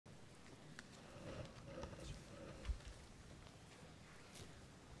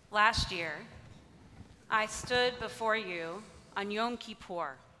Last year, I stood before you on Yom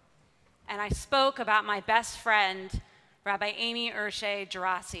Kippur, and I spoke about my best friend, Rabbi Amy Urshay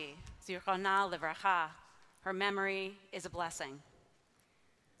Gerasi, Zichrona Livracha. Her memory is a blessing.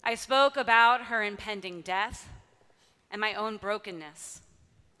 I spoke about her impending death and my own brokenness.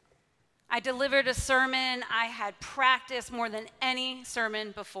 I delivered a sermon I had practiced more than any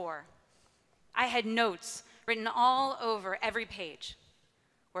sermon before. I had notes written all over every page: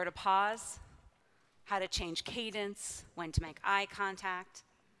 where to pause, how to change cadence, when to make eye contact,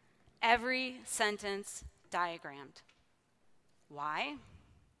 every sentence diagrammed. Why?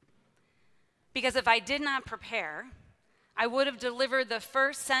 Because if I did not prepare, I would have delivered the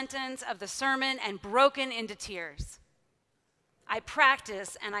first sentence of the sermon and broken into tears. I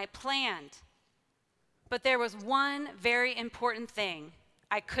practiced and I planned, but there was one very important thing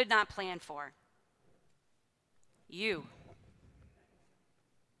I could not plan for. You,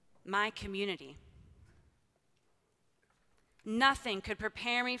 my community. Nothing could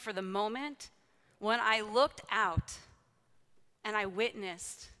prepare me for the moment when I looked out and I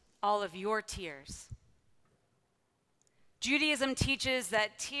witnessed all of your tears. Judaism teaches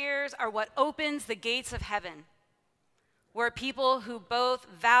that tears are what opens the gates of heaven. We're people who both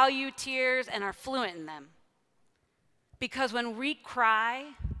value tears and are fluent in them. Because when we cry,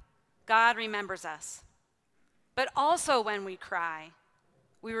 God remembers us. But also when we cry,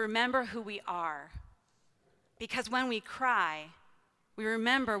 we remember who we are. Because when we cry, we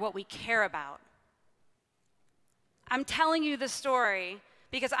remember what we care about. I'm telling you this story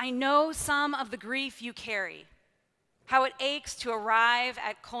because I know some of the grief you carry, how it aches to arrive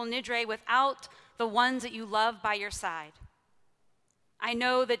at Kol Nidre without the ones that you love by your side. I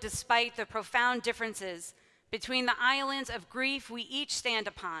know that despite the profound differences between the islands of grief we each stand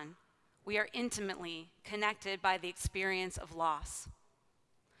upon, we are intimately connected by the experience of loss.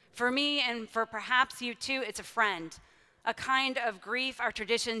 For me, and for perhaps you too, it's a friend, a kind of grief our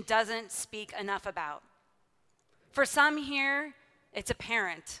tradition doesn't speak enough about. For some here, it's a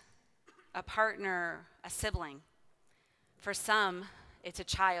parent, a partner, a sibling. For some, it's a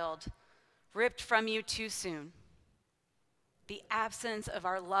child ripped from you too soon. The absence of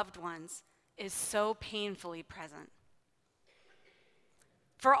our loved ones is so painfully present.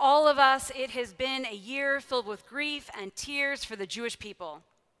 For all of us, it has been a year filled with grief and tears for the Jewish people.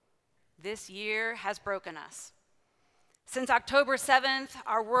 This year has broken us. Since October 7th,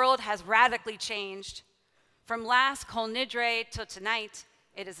 our world has radically changed. From last Kol Nidre till tonight,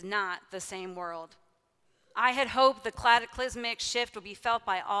 it is not the same world. I had hoped the cataclysmic shift would be felt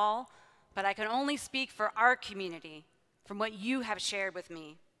by all, but I can only speak for our community from what you have shared with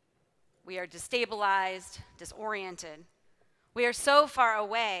me. We are destabilized, disoriented. We are so far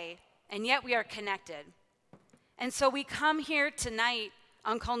away, and yet we are connected. And so we come here tonight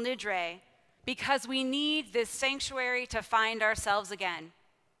on Kol Nidre because we need this sanctuary to find ourselves again,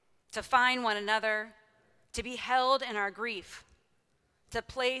 to find one another, to be held in our grief, to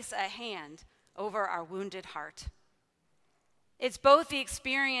place a hand over our wounded heart. It's both the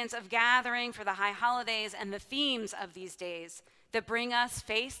experience of gathering for the high holidays and the themes of these days that bring us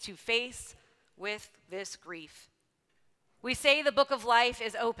face to face with this grief. We say the book of life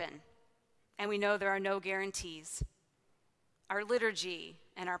is open, and we know there are no guarantees. Our liturgy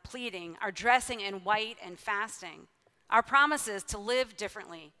and our pleading, our dressing in white and fasting, our promises to live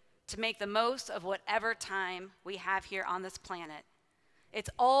differently, to make the most of whatever time we have here on this planet. It's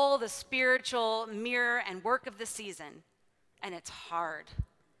all the spiritual mirror and work of the season, and it's hard.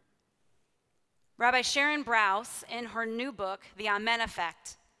 Rabbi Sharon Brous, in her new book, The Amen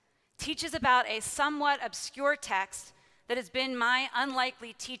Effect, teaches about a somewhat obscure text that has been my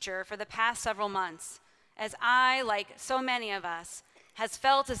unlikely teacher for the past several months, as I, like so many of us, has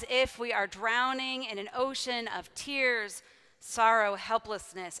felt as if we are drowning in an ocean of tears, sorrow,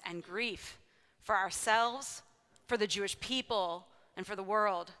 helplessness, and grief for ourselves, for the Jewish people, and for the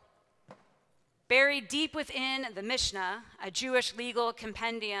world. Buried deep within the Mishnah, a Jewish legal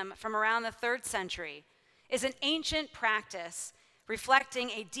compendium from around the 3rd century, is an ancient practice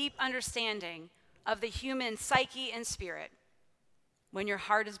reflecting a deep understanding of the human psyche and spirit. When your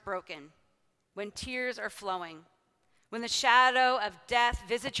heart is broken, when tears are flowing, when the shadow of death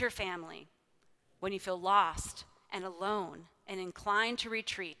visits your family, when you feel lost and alone and inclined to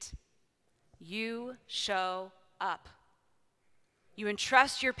retreat, you show up. You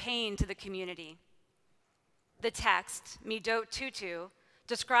entrust your pain to the community. The text, Midot Tutu,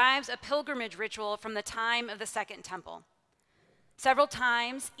 describes a pilgrimage ritual from the time of the Second Temple. Several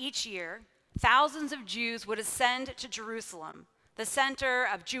times each year, thousands of Jews would ascend to Jerusalem, the center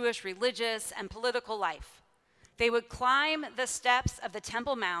of Jewish religious and political life. They would climb the steps of the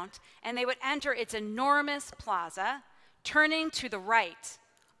Temple Mount, and they would enter its enormous plaza, turning to the right,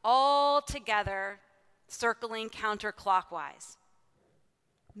 all together, circling counterclockwise.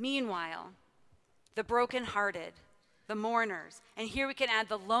 Meanwhile, the brokenhearted, the mourners, and here we can add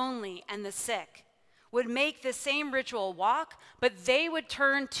the lonely and the sick, would make the same ritual walk, but they would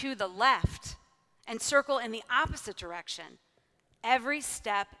turn to the left and circle in the opposite direction, every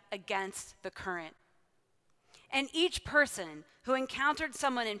step against the current. And each person who encountered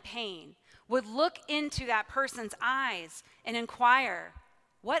someone in pain would look into that person's eyes and inquire,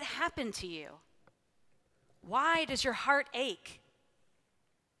 "What happened to you? Why does your heart ache?"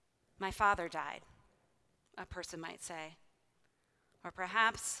 "My father died," a person might say. Or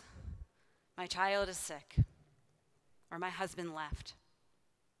perhaps, "My child is sick," or "My husband left."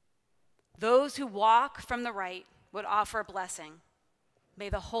 Those who walk from the right would offer a blessing. "May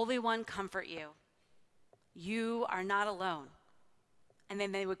the Holy One comfort you. You are not alone." And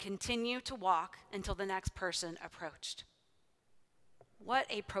then they would continue to walk until the next person approached. What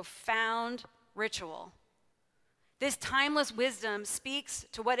a profound ritual. This timeless wisdom speaks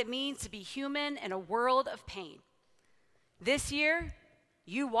to what it means to be human in a world of pain. This year,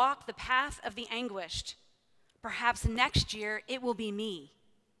 you walk the path of the anguished. Perhaps next year, it will be me.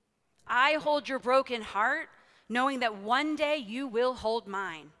 I hold your broken heart, knowing that one day you will hold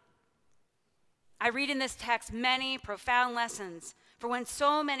mine. I read in this text many profound lessons for when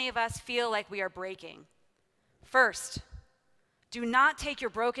so many of us feel like we are breaking. First, do not take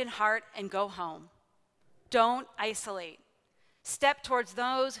your broken heart and go home. Don't isolate. Step towards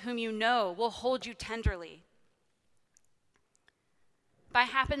those whom you know will hold you tenderly. By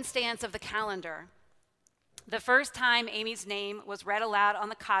happenstance of the calendar, the first time Amy's name was read aloud on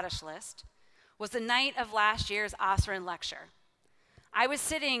the Kaddish list was the night of last year's Osran lecture. I was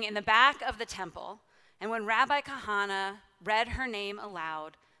sitting in the back of the temple, and when Rabbi Kahana read her name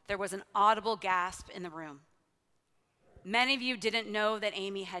aloud, there was an audible gasp in the room. Many of you didn't know that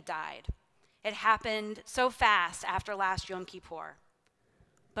Amy had died. It happened so fast after last Yom Kippur.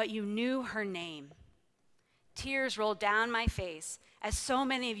 But you knew her name. Tears rolled down my face as so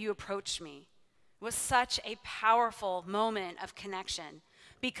many of you approached me. It was such a powerful moment of connection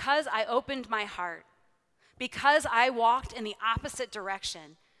because I opened my heart. Because I walked in the opposite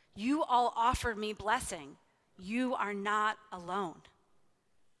direction, you all offered me blessing. You are not alone.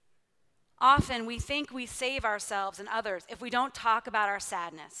 Often we think we save ourselves and others if we don't talk about our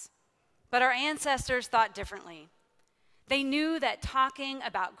sadness. But our ancestors thought differently. They knew that talking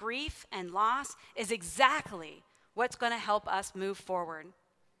about grief and loss is exactly what's going to help us move forward.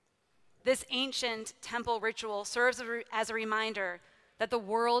 This ancient temple ritual serves as a reminder that the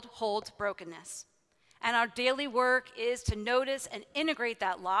world holds brokenness. And our daily work is to notice and integrate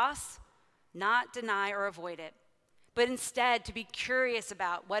that loss, not deny or avoid it, but instead to be curious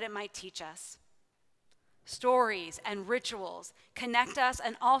about what it might teach us. Stories and rituals connect us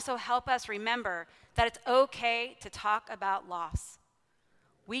and also help us remember that it's okay to talk about loss.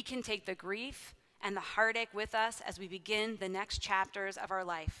 We can take the grief and the heartache with us as we begin the next chapters of our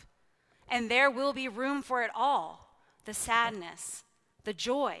life. And there will be room for it all, the sadness, the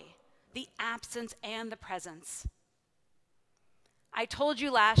joy, the absence, and the presence. I told you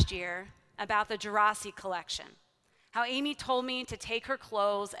last year about the Jurassic collection, how Amy told me to take her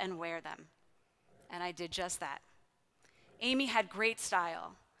clothes and wear them. And I did just that. Amy had great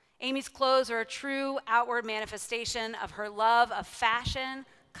style. Amy's clothes are a true outward manifestation of her love of fashion,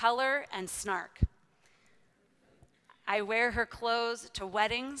 color, and snark. I wear her clothes to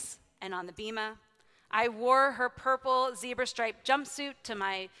weddings and on the bima. I wore her purple zebra-striped jumpsuit to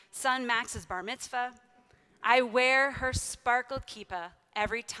my son Max's bar mitzvah. I wear her sparkled kippah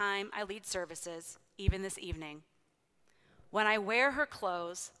every time I lead services, even this evening. When I wear her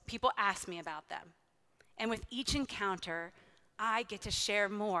clothes, people ask me about them. And with each encounter, I get to share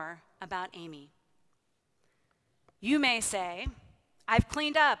more about Amy. You may say, I've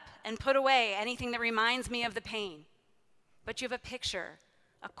cleaned up and put away anything that reminds me of the pain. But you have a picture,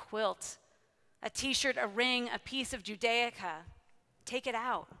 a quilt, a t-shirt, a ring, a piece of Judaica. Take it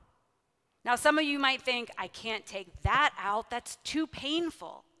out. Now, some of you might think, I can't take that out. That's too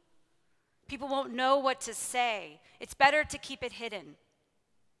painful. People won't know what to say. It's better to keep it hidden.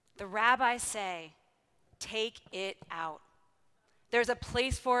 The rabbis say, take it out. There's a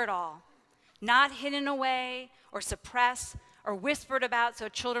place for it all, not hidden away or suppressed or whispered about so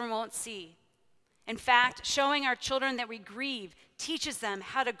children won't see. In fact, showing our children that we grieve teaches them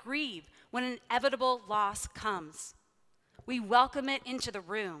how to grieve when an inevitable loss comes. We welcome it into the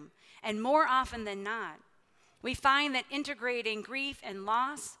room, and more often than not, we find that integrating grief and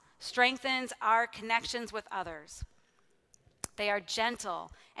loss strengthens our connections with others. They are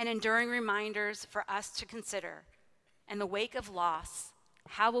gentle and enduring reminders for us to consider. In the wake of loss,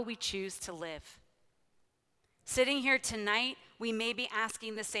 how will we choose to live? Sitting here tonight, we may be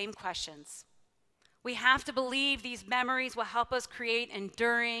asking the same questions. We have to believe these memories will help us create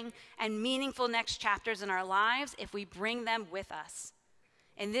enduring and meaningful next chapters in our lives if we bring them with us.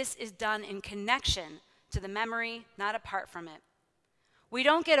 And this is done in connection to the memory, not apart from it. We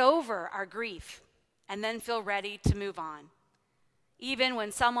don't get over our grief and then feel ready to move on. Even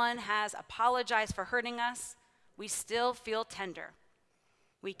when someone has apologized for hurting us, we still feel tender.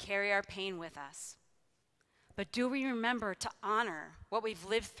 We carry our pain with us. But do we remember to honor what we've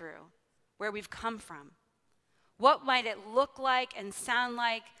lived through, where we've come from? What might it look like and sound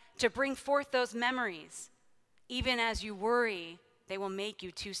like to bring forth those memories, even as you worry they will make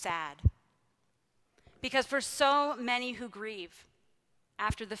you too sad? Because for so many who grieve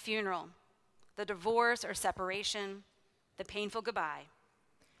after the funeral, the divorce or separation, the painful goodbye,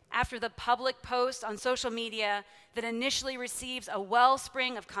 after the public post on social media that initially receives a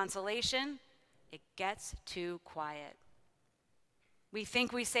wellspring of consolation, it gets too quiet. We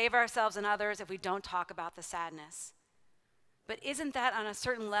think we save ourselves and others if we don't talk about the sadness. But isn't that on a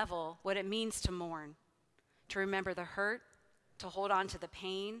certain level what it means to mourn? To remember the hurt, to hold on to the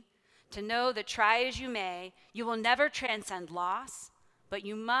pain, to know that try as you may, you will never transcend loss, but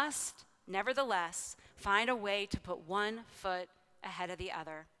you must, nevertheless, find a way to put one foot ahead of the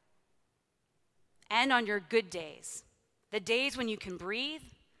other. And on your good days, the days when you can breathe,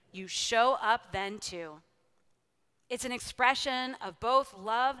 you show up then too. It's an expression of both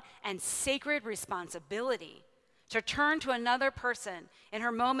love and sacred responsibility to turn to another person in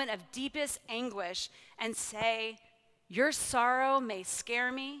her moment of deepest anguish and say, your sorrow may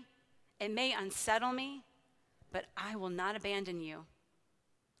scare me, it may unsettle me, but I will not abandon you.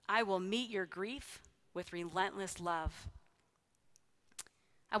 I will meet your grief with relentless love.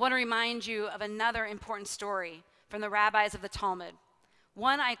 I want to remind you of another important story from the rabbis of the Talmud,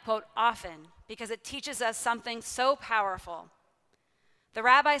 one I quote often because it teaches us something so powerful. The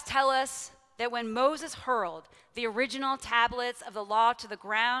rabbis tell us that when Moses hurled the original tablets of the law to the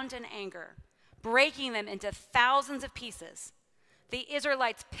ground in anger, breaking them into thousands of pieces, the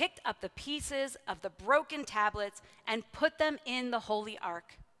Israelites picked up the pieces of the broken tablets and put them in the holy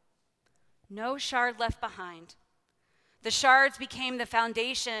ark. No shard left behind. The shards became the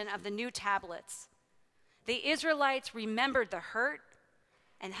foundation of the new tablets. The Israelites remembered the hurt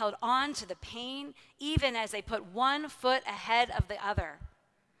and held on to the pain even as they put one foot ahead of the other.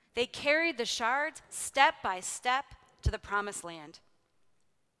 They carried the shards step by step to the promised land.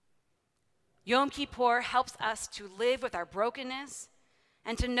 Yom Kippur helps us to live with our brokenness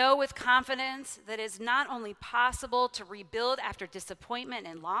and to know with confidence that it is not only possible to rebuild after disappointment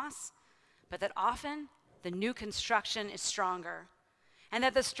and loss, but that often the new construction is stronger, and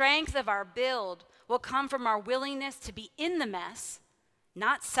that the strength of our build will come from our willingness to be in the mess,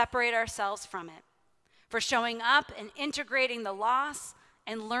 not separate ourselves from it, for showing up and integrating the loss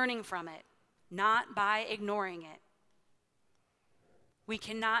and learning from it, not by ignoring it. We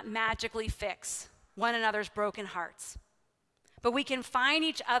cannot magically fix one another's broken hearts, but we can find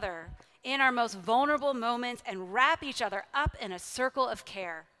each other in our most vulnerable moments and wrap each other up in a circle of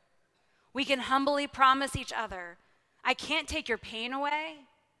care. We can humbly promise each other, I can't take your pain away,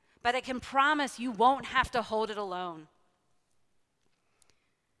 but I can promise you won't have to hold it alone.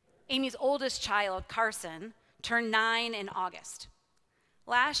 Amy's oldest child, Carson, turned 9 in August.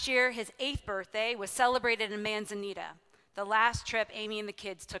 Last year, his 8th birthday was celebrated in Manzanita, the last trip Amy and the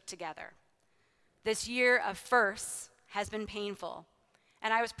kids took together. This year of firsts has been painful,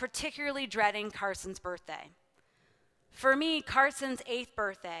 and I was particularly dreading Carson's birthday. For me, Carson's 8th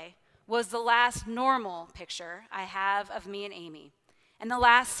birthday was the last normal picture I have of me and Amy, and the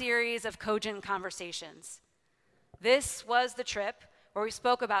last series of cogent conversations. This was the trip where we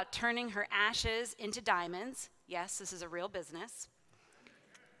spoke about turning her ashes into diamonds. Yes, this is a real business.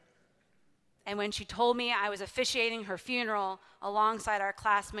 And when she told me I was officiating her funeral alongside our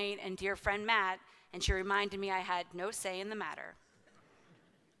classmate and dear friend Matt, and she reminded me I had no say in the matter.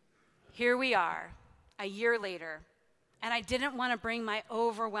 Here we are, a year later, and I didn't want to bring my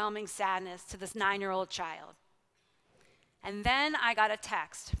overwhelming sadness to this 9-year-old child. And then I got a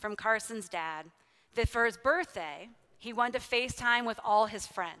text from Carson's dad that for his birthday, he wanted to FaceTime with all his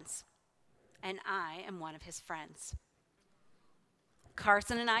friends. And I am one of his friends.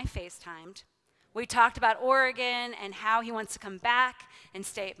 Carson and I FaceTimed. We talked about Oregon and how he wants to come back and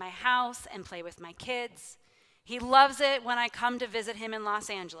stay at my house and play with my kids. He loves it when I come to visit him in Los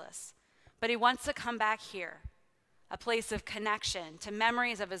Angeles, but he wants to come back here, a place of connection to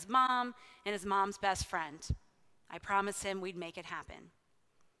memories of his mom and his mom's best friend. I promised him we'd make it happen.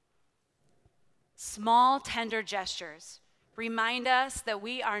 Small, tender gestures remind us that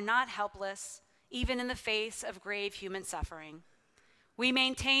we are not helpless, even in the face of grave human suffering. We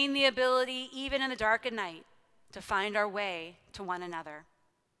maintain the ability, even in the dark of night, to find our way to one another.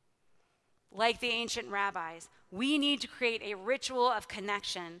 Like the ancient rabbis, we need to create a ritual of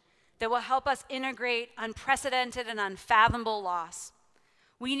connection that will help us integrate unprecedented and unfathomable loss.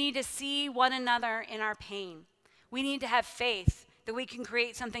 We need to see one another in our pain. We need to have faith that we can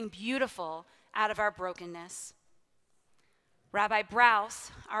create something beautiful out of our brokenness. Rabbi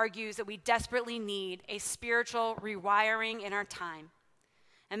Brous argues that we desperately need a spiritual rewiring in our time,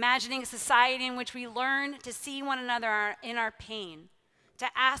 imagining a society in which we learn to see one another in our pain, to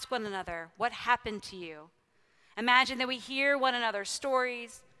ask one another, what happened to you? Imagine that we hear one another's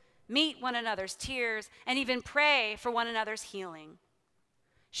stories, meet one another's tears, and even pray for one another's healing.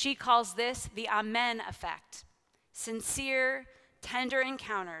 She calls this the Amen effect, sincere, tender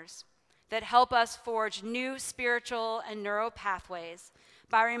encounters that help us forge new spiritual and neural pathways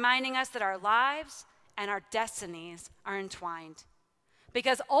by reminding us that our lives and our destinies are entwined.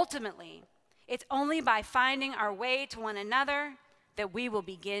 Because ultimately, it's only by finding our way to one another that we will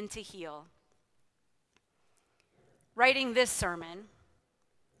begin to heal. Writing this sermon,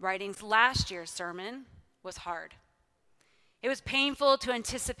 writing last year's sermon, was hard. It was painful to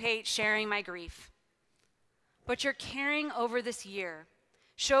anticipate sharing my grief. But your caring over this year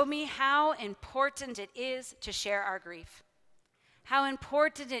showed me how important it is to share our grief, how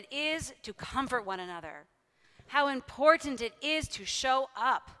important it is to comfort one another, how important it is to show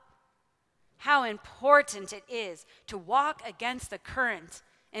up, how important it is to walk against the current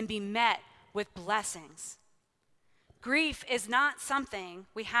and be met with blessings. Grief is not something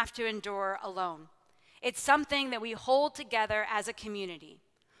we have to endure alone. It's something that we hold together as a community.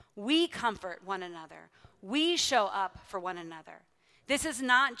 We comfort one another. We show up for one another. This is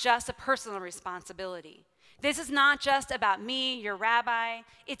not just a personal responsibility. This is not just about me, your rabbi.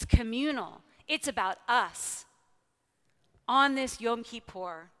 It's communal. It's about us. On this Yom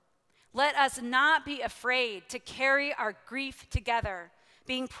Kippur, let us not be afraid to carry our grief together,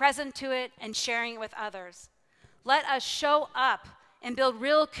 being present to it and sharing it with others. Let us show up and build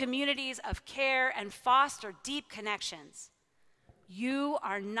real communities of care and foster deep connections. You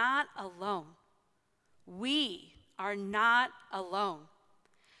are not alone. We are not alone.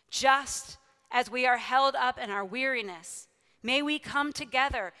 Just as we are held up in our weariness, may we come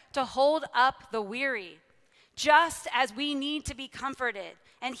together to hold up the weary. Just as we need to be comforted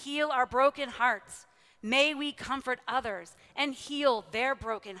and heal our broken hearts, may we comfort others and heal their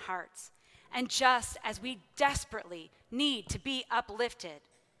broken hearts. And just as we desperately need to be uplifted,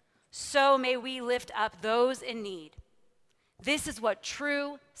 so may we lift up those in need. This is what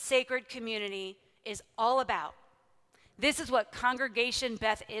true sacred community is all about. This is what Congregation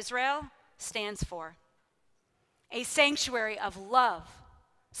Beth Israel stands for. A sanctuary of love,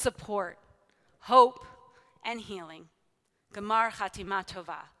 support, hope, and healing. Gemar Chatima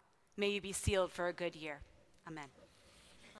Tova. May you be sealed for a good year. Amen.